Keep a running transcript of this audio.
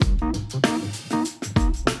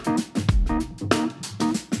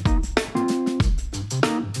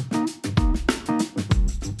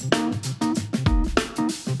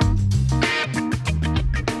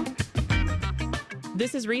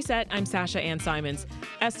is Reset. I'm Sasha Ann Simons.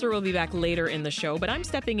 Esther will be back later in the show, but I'm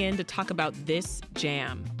stepping in to talk about this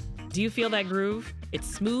jam. Do you feel that groove? It's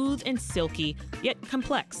smooth and silky, yet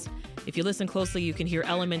complex. If you listen closely, you can hear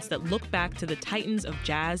elements that look back to the titans of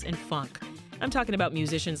jazz and funk. I'm talking about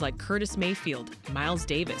musicians like Curtis Mayfield, Miles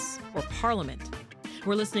Davis, or Parliament.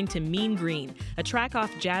 We're listening to Mean Green, a track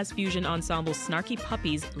off jazz fusion ensemble Snarky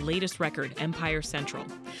Puppy's latest record, Empire Central.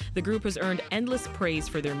 The group has earned endless praise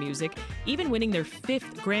for their music, even winning their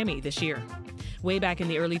 5th Grammy this year. Way back in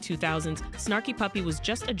the early 2000s, Snarky Puppy was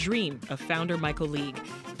just a dream of founder Michael League.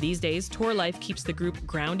 These days, tour life keeps the group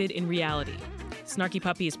grounded in reality. Snarky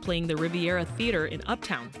Puppy is playing the Riviera Theater in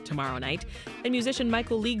Uptown tomorrow night, and musician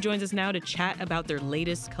Michael League joins us now to chat about their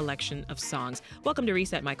latest collection of songs. Welcome to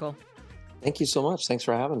Reset, Michael. Thank you so much. Thanks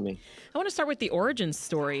for having me. I want to start with the origin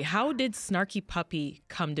story. How did Snarky Puppy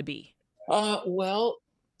come to be? Well,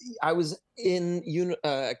 I was in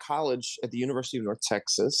college at the University of North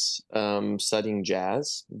Texas, studying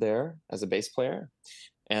jazz there as a bass player,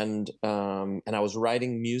 and I was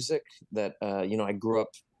writing music that I grew up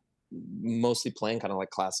mostly playing kind of like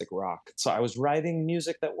classic rock. So I was writing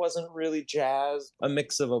music that wasn't really jazz, a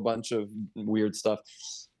mix of a bunch of weird stuff.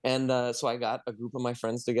 And so I got a group of my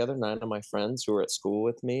friends together, 9 of my friends who were at school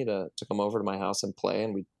with me to come over to my house and play.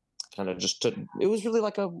 And we kind of just it was really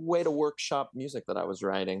like a way to workshop music that I was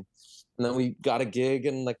writing. And then we got a gig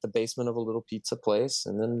in like the basement of a little pizza place.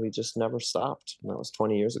 And then we just never stopped. And that was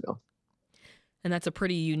 20 years ago. And that's a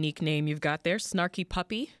pretty unique name you've got there, Snarky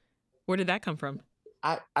Puppy. Where did that come from?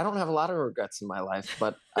 I don't have a lot of regrets in my life,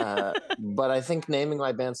 but I think naming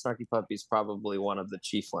my band Snarky Puppy is probably one of the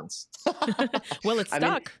chief ones. Well, it stuck.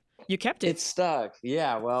 I mean, you kept it. It stuck.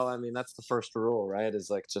 Yeah. Well, I mean, that's the first rule, right? Is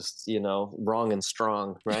like just, wrong and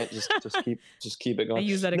strong, right? Just keep it going. I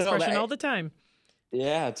use that expression all the time.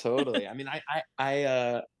 Yeah, totally. I mean,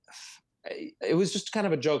 it was just kind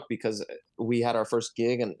of a joke because we had our first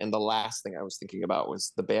gig and the last thing I was thinking about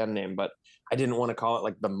was the band name, but I didn't want to call it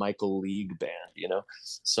like the Michael League Band,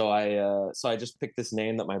 So I just picked this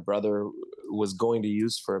name that my brother was going to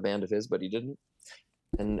use for a band of his, but he didn't.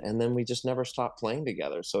 And then we just never stopped playing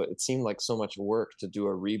together. So it seemed like so much work to do a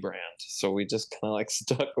rebrand. So we just kind of like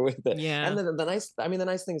stuck with it. Yeah. And then the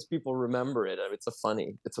nice thing is people remember it. It's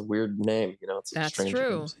a weird name, It's That's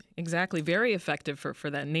true. Name. Exactly. Very effective for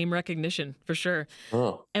that name recognition, for sure.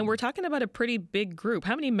 Oh. And we're talking about a pretty big group.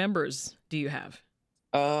 How many members do you have?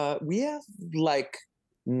 We have like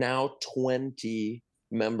now 20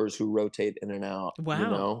 members who rotate in and out.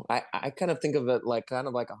 Wow. I kind of think of it like kind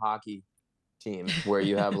of like a hockey team where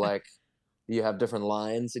you have you have different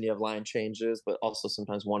lines and you have line changes, but also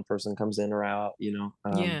sometimes one person comes in or out,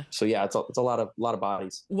 Yeah. So yeah, it's a lot of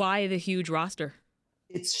bodies. Why the huge roster?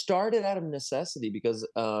 It started out of necessity because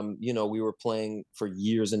we were playing for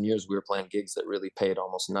years and years. We were playing gigs that really paid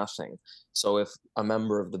almost nothing. So if a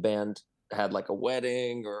member of the band had like a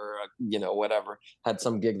wedding or whatever, had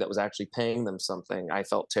some gig that was actually paying them something, I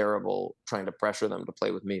felt terrible trying to pressure them to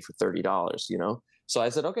play with me for $30, So I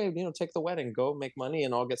said, okay, take the wedding, go make money,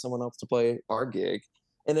 and I'll get someone else to play our gig.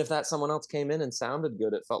 And if that someone else came in and sounded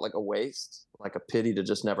good, it felt like a waste, like a pity to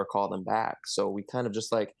just never call them back. So we kind of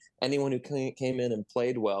just like anyone who came in and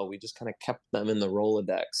played well, we just kind of kept them in the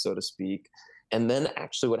Rolodex, so to speak. And then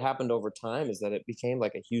actually what happened over time is that it became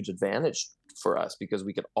like a huge advantage for us because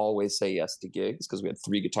we could always say yes to gigs because we had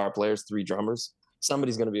 3 guitar players, 3 drummers.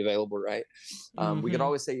 Somebody's going to be available, right? We could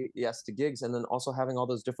always say yes to gigs. And then also having all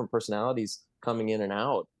those different personalities coming in and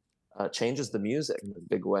out changes the music in a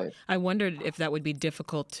big way. I wondered if that would be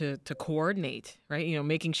difficult to coordinate, right?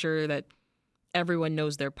 Making sure that everyone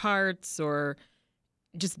knows their parts or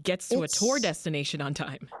just gets to a tour destination on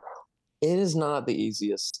time. It is not the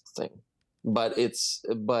easiest thing, but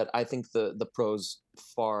I think the pros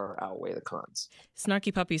far outweigh the cons.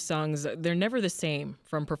 Snarky Puppy songs, they're never the same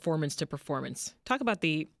from performance to performance. Talk about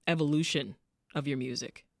the evolution of your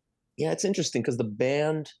music. Yeah, it's interesting because the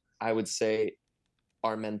band, I would say,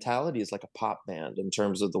 our mentality is like a pop band in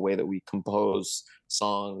terms of the way that we compose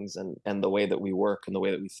songs and the way that we work and the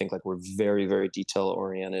way that we think. Like we're very, very detail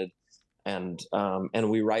oriented. And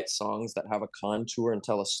we write songs that have a contour and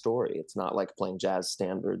tell a story. It's not like playing jazz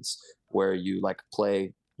standards where you like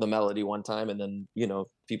play the melody one time and then,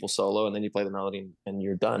 people solo and then you play the melody and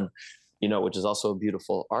you're done, which is also a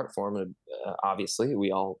beautiful art form. And obviously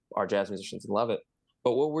we all are jazz musicians and love it.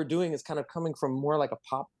 But what we're doing is kind of coming from more like a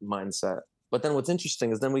pop mindset. But then what's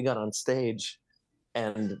interesting is then we got on stage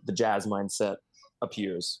and the jazz mindset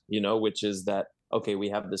appears, which is that, okay, we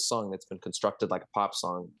have this song that's been constructed like a pop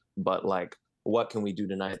song, but like, what can we do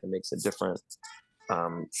tonight that makes it different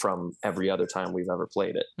from every other time we've ever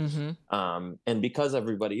played it? Mm-hmm. And because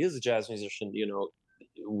everybody is a jazz musician,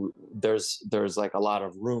 there's like a lot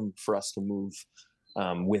of room for us to move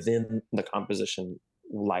within the composition,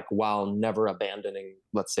 like while never abandoning,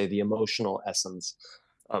 let's say, the emotional essence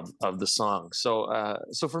of the song. So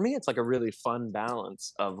for me, it's like a really fun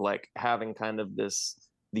balance of like having kind of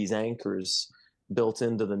these anchors built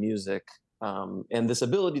into the music, and this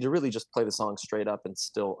ability to really just play the song straight up and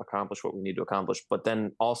still accomplish what we need to accomplish, but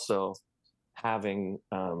then also having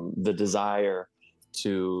the desire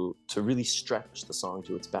to really stretch the song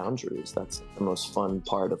to its boundaries. That's the most fun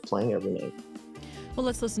part of playing every night. Well,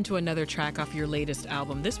 let's listen to another track off your latest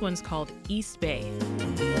album. This one's called East Bay.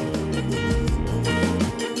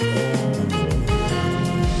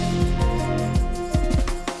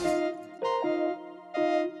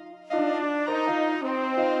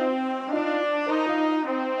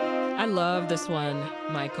 I love this one,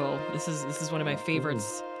 Michael. This is one of my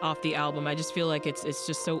favorites off the album. I just feel like it's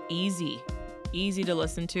just so easy to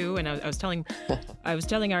listen to. And I was telling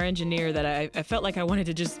our engineer that I felt like I wanted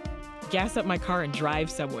to just gas up my car and drive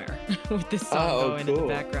somewhere with this song going in the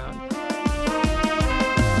background.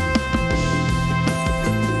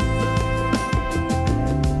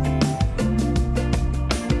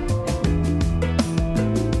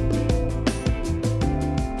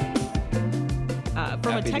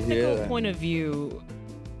 From a technical point of view,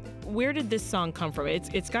 where did this song come from?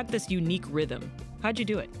 It's got this unique rhythm. How'd you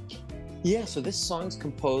do it? Yeah, so this song's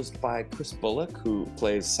composed by Chris Bullock, who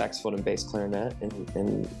plays saxophone and bass clarinet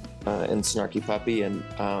in Snarky Puppy. And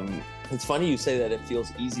it's funny you say that it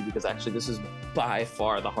feels easy, because actually this is by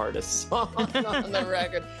far the hardest song on the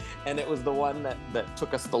record. And it was the one that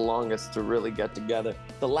took us the longest to really get together.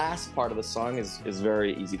 The last part of the song is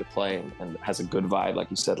very easy to play and has a good vibe,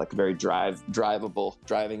 like you said, like very drivable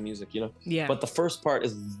driving music, you know? Yeah. But the first part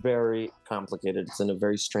is very complicated. It's in a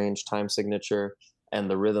very strange time signature, and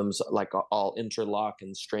the rhythms like all interlock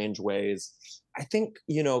in strange ways. I think,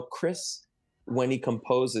 Chris, when he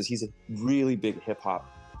composes, he's a really big hip hop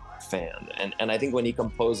fan. And I think when he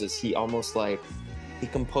composes, he almost like, he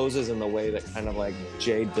composes in the way that kind of like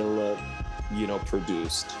Jay Dilla,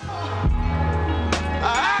 produced.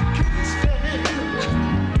 I can't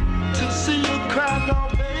stand to see you cry, no,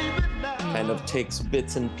 baby, now. Kind of takes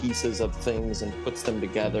bits and pieces of things and puts them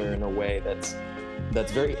together in a way that's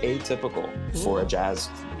very atypical for a jazz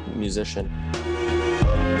musician.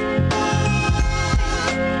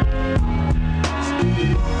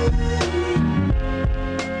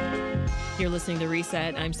 You're listening to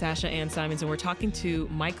Reset. I'm Sasha Ann Simons, and we're talking to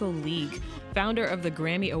Michael League, founder of the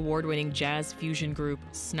Grammy Award-winning jazz fusion group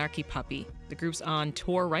Snarky Puppy. The group's on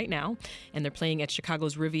tour right now, and they're playing at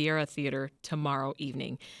Chicago's Riviera Theater tomorrow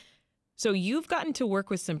evening. So you've gotten to work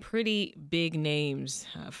with some pretty big names,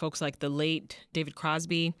 folks like the late David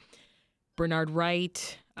Crosby, Bernard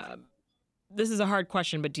Wright. This is a hard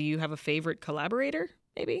question, but do you have a favorite collaborator,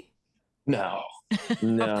 maybe? No.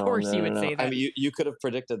 Of course you would say that. I mean, you could have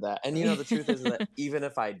predicted that. And the truth is that even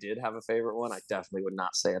if I did have a favorite one, I definitely would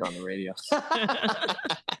not say it on the radio.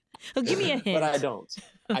 Well, give me a hint. But I don't.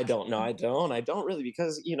 No, I don't really,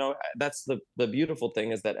 because, that's the beautiful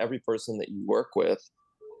thing, is that every person that you work with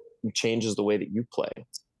changes the way that you play,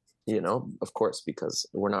 of course, because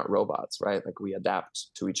we're not robots, right? Like, we adapt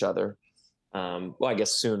to each other. Well, I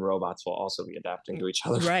guess soon robots will also be adapting to each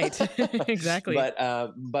other. Right. Exactly.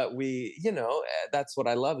 But we, that's what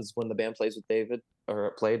I love, is when the band plays with David,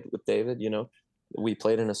 or played with David, we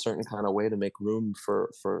played in a certain kind of way to make room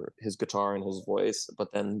for his guitar and his voice.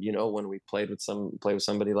 But then, when we play with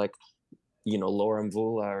somebody like, Laura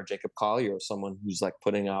Mvula or Jacob Collier, or someone who's like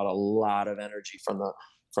putting out a lot of energy from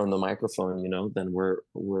the microphone, then we're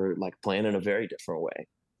like playing in a very different way.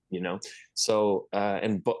 So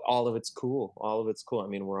but all of it's cool. I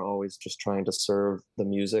mean, we're always just trying to serve the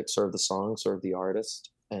music, serve the song, serve the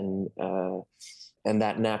artist, and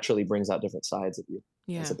that naturally brings out different sides of you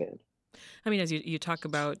as a band. I mean, as you talk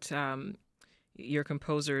about your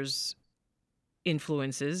composers'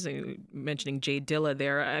 influences, mentioning Jay Dilla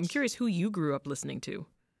there, I'm curious who you grew up listening to.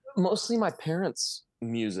 Mostly my parents'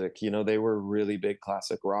 music. They were really big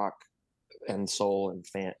classic rock and soul and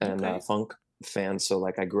funk fans. So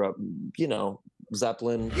like I grew up,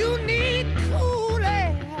 Zeppelin. You need cool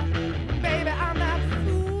air, baby, I'm not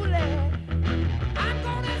fooling. I'm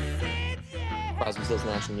gonna say yeah. Crosby, Stills,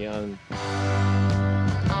 Nash and Young.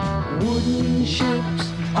 Wooden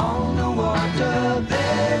ships on the water,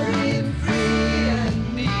 very free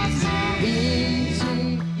and easy.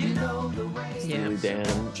 The way. Steely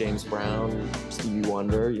Dan, James Brown, Stevie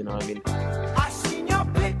Wonder. I mean. I seen your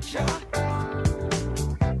picture.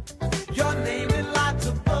 Your name in lights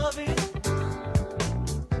above it.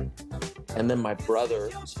 And then my brother,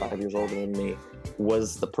 who's 5 years older than me,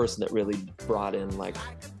 was the person that really brought in like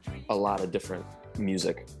a lot of different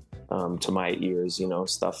music to my ears,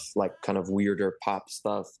 stuff like kind of weirder pop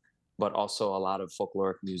stuff, but also a lot of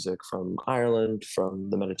folkloric music from Ireland, from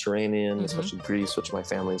the Mediterranean, especially Greece, which my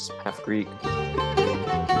family's half Greek.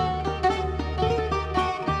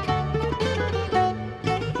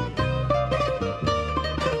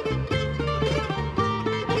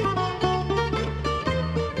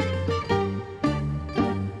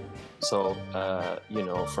 So,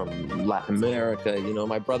 from Latin America,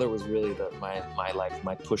 my brother was really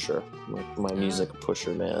my pusher, my music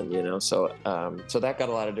pusher, man, so that got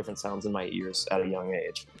a lot of different sounds in my ears at a young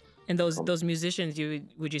age. And those musicians,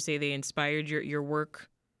 would you say they inspired your work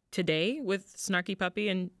today with Snarky Puppy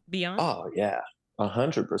and beyond? Oh, yeah,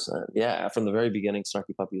 100%. Yeah, from the very beginning,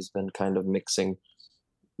 Snarky Puppy has been kind of mixing,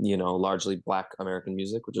 largely Black American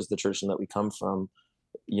music, which is the tradition that we come from,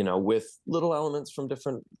 with little elements from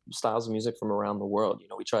different styles of music from around the world.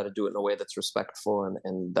 We try to do it in a way that's respectful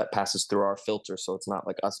and that passes through our filter. So it's not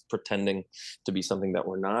like us pretending to be something that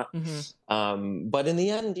we're not. But in the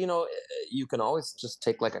end, you can always just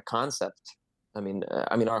take like a concept. I mean,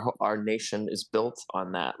 our nation is built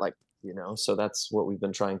on that, so that's what we've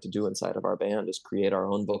been trying to do inside of our band, is create our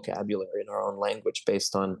own vocabulary and our own language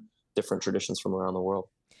based on different traditions from around the world.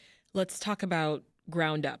 Let's talk about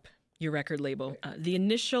Ground Up, your record label. The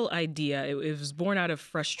initial idea, it was born out of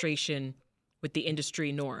frustration with the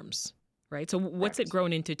industry norms, right? So what's it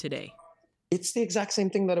grown into today? It's the exact same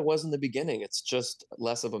thing that it was in the beginning. It's just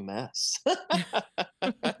less of a mess.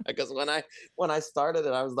 Because when I started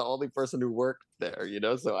it, I was the only person who worked there,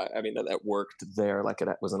 So that worked there like it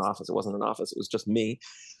was an office. It wasn't an office. It was just me,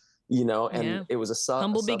 and it was a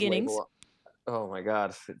humble beginnings. Oh my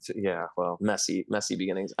God. Well, messy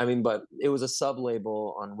beginnings. But it was a sub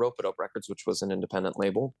label on Rope It Up Records, which was an independent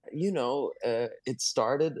label. It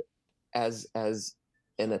started as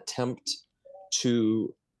an attempt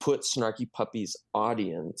to put Snarky Puppy's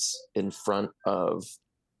audience in front of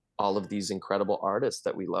all of these incredible artists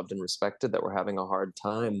that we loved and respected that were having a hard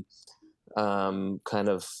time kind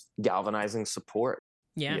of galvanizing support.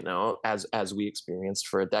 Yeah. As we experienced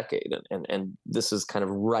for a decade. And this is kind of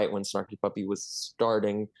right when Snarky Puppy was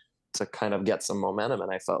starting to kind of get some momentum.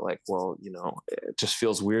 And I felt like, well, it just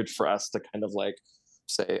feels weird for us to kind of like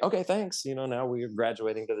say, okay, thanks. Now we're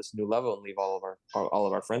graduating to this new level and leave all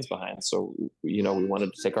of our friends behind. So, we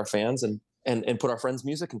wanted to take our fans and put our friends'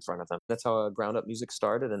 music in front of them. That's how Ground Up Music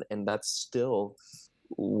started. And that's still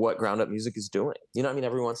what Ground Up Music is doing.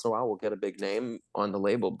 Every once in a while we'll get a big name on the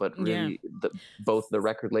label, but really both the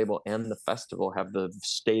record label and the festival have the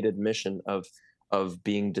stated mission of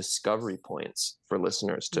being discovery points for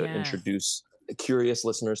listeners to introduce curious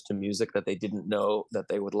listeners to music that they didn't know that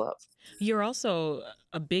they would love. You're also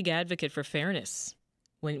a big advocate for fairness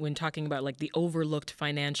when talking about like the overlooked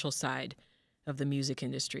financial side of the music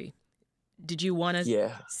industry. Did you want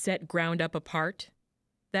to set Ground Up apart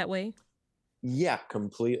that way? Yeah,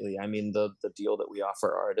 completely. The deal that we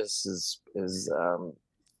offer artists is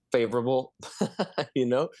favorable,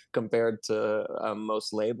 compared to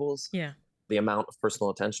most labels. Yeah. The amount of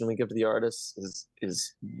personal attention we give to the artists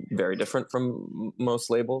is very different from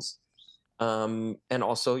most labels. And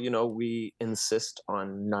also, we insist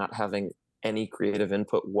on not having any creative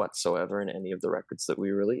input whatsoever in any of the records that we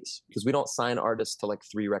release, because we don't sign artists to like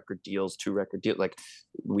 3 record deals, 2 record deals. Like,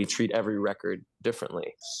 we treat every record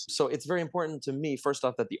differently. So it's very important to me, first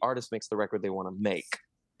off, that the artist makes the record they want to make.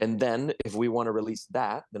 And then if we want to release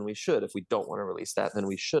that, then we should. If we don't want to release that, then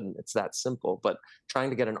we shouldn't. It's that simple. But trying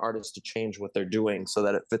to get an artist to change what they're doing so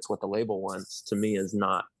that it fits what the label wants, to me, is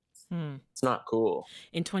not, it's not cool.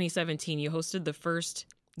 In 2017, you hosted the first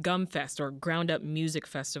Gumfest, or Ground Up Music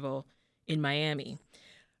Festival, in Miami.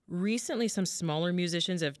 Recently, some smaller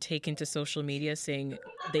musicians have taken to social media saying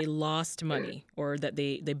they lost money, or that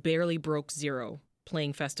they barely broke zero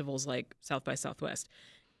playing festivals like South by Southwest.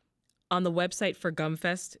 On the website for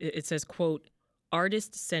Gumfest, it says, quote,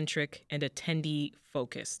 artist-centric and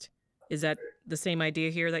attendee-focused. Is that the same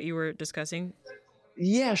idea here that you were discussing?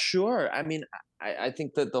 Yeah, sure. I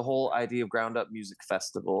think that the whole idea of Ground Up Music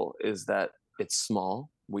Festival is that it's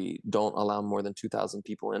small. We don't allow more than 2,000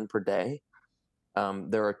 people in per day.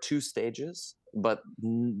 There are 2 stages, but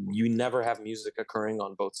you never have music occurring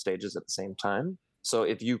on both stages at the same time. So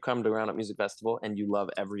if you come to Ground Up Music Festival and you love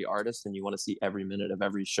every artist and you want to see every minute of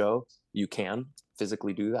every show, you can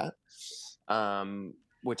physically do that,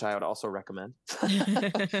 which I would also recommend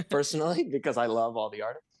personally, because I love all the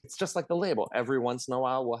artists. It's just like the label. Every once in a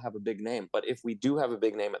while, we'll have a big name. But if we do have a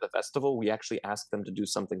big name at the festival, we actually ask them to do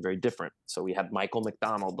something very different. So we had Michael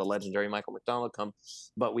McDonald, the legendary Michael McDonald, come,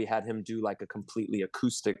 but we had him do like a completely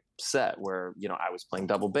acoustic set where, I was playing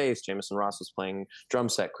double bass, Jameson Ross was playing drum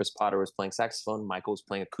set, Chris Potter was playing saxophone, Michael was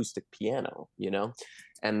playing acoustic piano,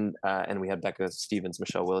 and we had Becca Stevens,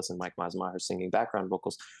 Michelle Willis, and Mike Mazmaher singing background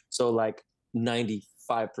vocals. So like 95%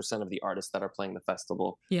 of the artists that are playing the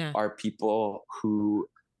festival Yeah. are people who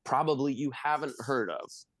probably you haven't heard of,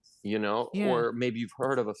 Yeah. or maybe you've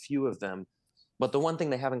heard of a few of them, but the one thing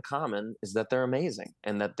they have in common is that they're amazing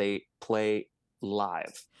and that they play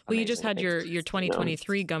live. Well, you just amazing had things, your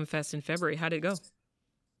 2023 Gum Fest in February. How did it go?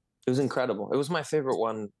 It was incredible. It was my favorite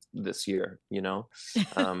one this year. We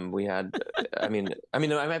had,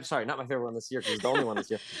 I'm sorry, not my favorite one this year because it's the only one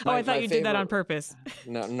this year. I thought you did that on purpose.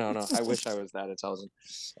 No. I wish I was that intelligent.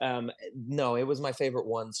 No, it was my favorite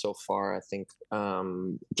one so far. I think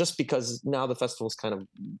just because now the festival's kind of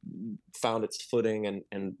found its footing,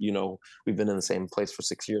 and we've been in the same place for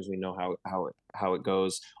 6 years. We know how it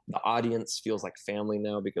goes. The audience feels like family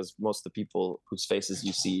now because most of the people whose faces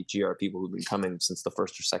you see are people who've been coming since the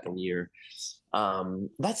first or second year.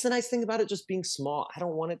 That's the nice thing about it just being small. I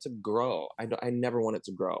don't want it to grow. I never want it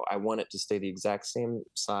to grow. I want it to stay the exact same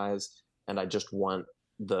size, and I just want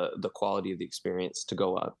the quality of the experience to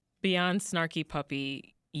go up. Beyond Snarky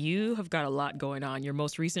Puppy, you have got a lot going on. Your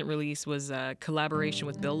most recent release was a collaboration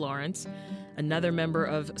with Bill Lawrence, another member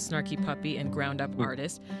of Snarky Puppy and Ground Up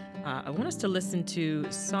artist. I want us to listen to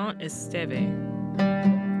Saint Esteve.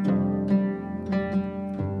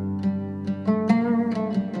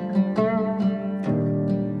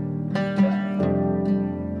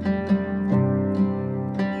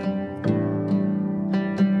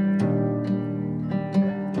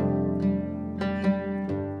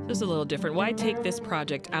 A little different. Why take this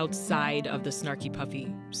project outside of the Snarky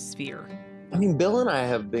Puppy sphere? I mean, Bill and I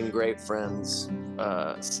have been great friends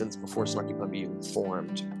since before Snarky Puppy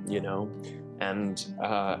formed, and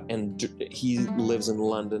he lives in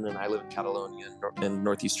London and I live in Catalonia in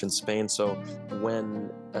northeastern Spain. So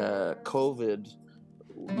when COVID,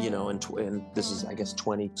 and this is, I guess,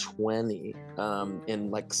 2020,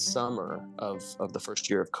 in like summer of the first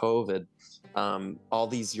year of COVID, all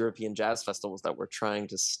these European jazz festivals that were trying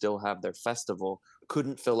to still have their festival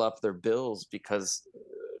couldn't fill up their bills because,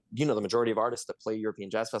 the majority of artists that play European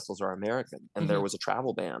jazz festivals are American, and there was a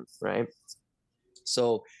travel ban, right?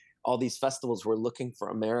 So all these festivals were looking for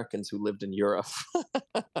Americans who lived in Europe,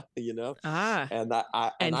 and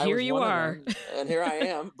here you are, and here I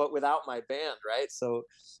am, but without my band, right? So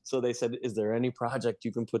they said, "Is there any project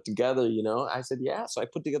you can put together?" I said, "Yeah." So I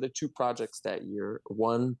put together 2 projects that year.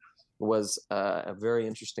 One was a very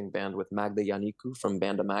interesting band with Magda Ianicu from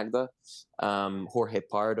Banda Magda, Jorge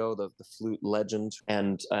Pardo, the flute legend,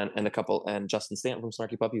 and Justin Stanton from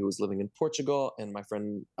Snarky Puppy, who was living in Portugal, and my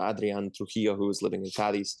friend Adrian Trujillo, who was living in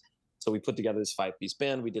Cadiz. So we put together this 5-piece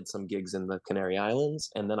band. We did some gigs in the Canary Islands,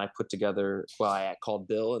 and then I I called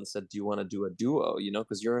Bill and said, "Do you want to do a duo?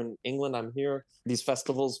 Because you're in England, I'm here. These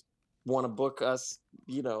festivals want to book us.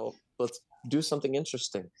 Let's do something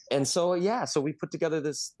interesting." And so we put together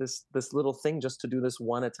this little thing just to do this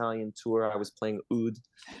one Italian tour. I was playing oud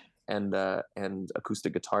and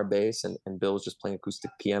acoustic guitar bass, and Bill was just playing acoustic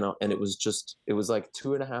piano, and it was like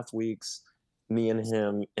 2.5 weeks, me and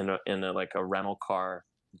him in a like a rental car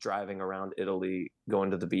driving around Italy, going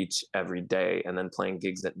to the beach every day, and then playing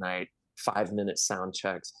gigs at night. 5-minute sound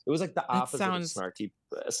checks. It was like the opposite of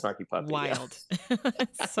Snarky Puppy. Wild.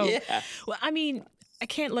 Well, I mean, I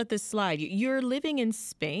can't let this slide. You're living in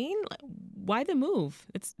Spain. Why the move?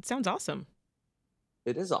 It sounds awesome.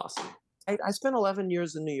 It is awesome. I spent 11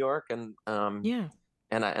 years in New York, and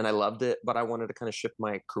I loved it, but I wanted to kind of shift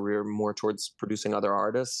my career more towards producing other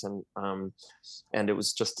artists, and it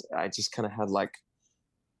was I just kind of had like,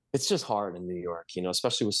 it's just hard in New York,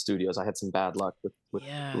 especially with studios. I had some bad luck with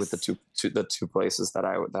the two places that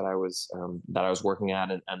I was working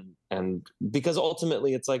at, and because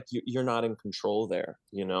ultimately it's like you're not in control there.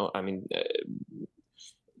 I mean,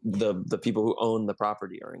 the people who own the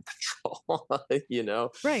property are in control.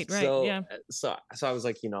 Right. So I was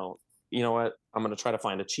like, you know what? I'm gonna try to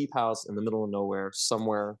find a cheap house in the middle of nowhere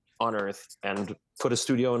somewhere on earth and put a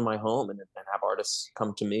studio in my home and have artists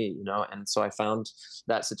come to me, and so I found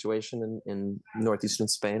that situation in northeastern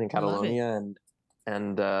Spain, in Catalonia,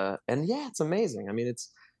 and yeah, it's amazing. I mean,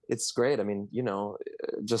 it's great. I mean,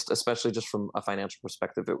 especially just from a financial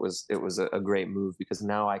perspective, it was a great move because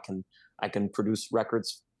now I can produce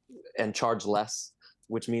records and charge less,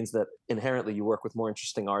 which means that inherently you work with more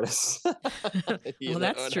interesting artists. Well,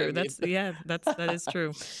 that's true. I mean? That is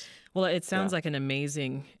true. Well, it Yeah. sounds like an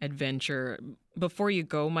amazing adventure. Before you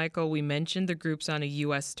go, Michael, we mentioned the group's on a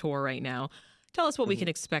U.S. tour right now. Tell us what we Mhm. can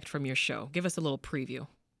expect from your show. Give us a little preview.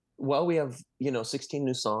 Well, we have, 16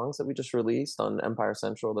 new songs that we just released on Empire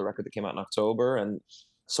Central, the record that came out in October. And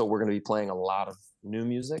so we're going to be playing a lot of new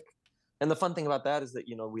music. And the fun thing about that is that,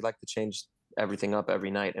 we like to change everything up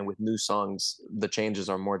every night. And with new songs, the changes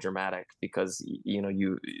are more dramatic because,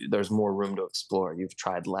 there's more room to explore. You've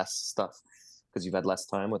tried less stuff because you've had less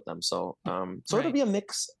time with them. So it'll Right. be a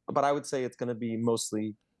mix, but I would say it's going to be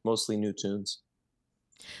mostly new tunes.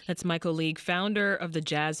 That's Michael League, founder of the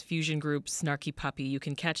jazz fusion group Snarky Puppy. You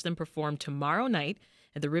can catch them perform tomorrow night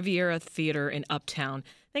at the Riviera Theater in Uptown.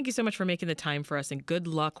 Thank you so much for making the time for us, and good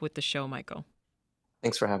luck with the show, Michael.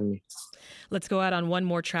 Thanks for having me. Let's go out on one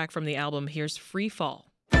more track from the album. Here's Free Fall.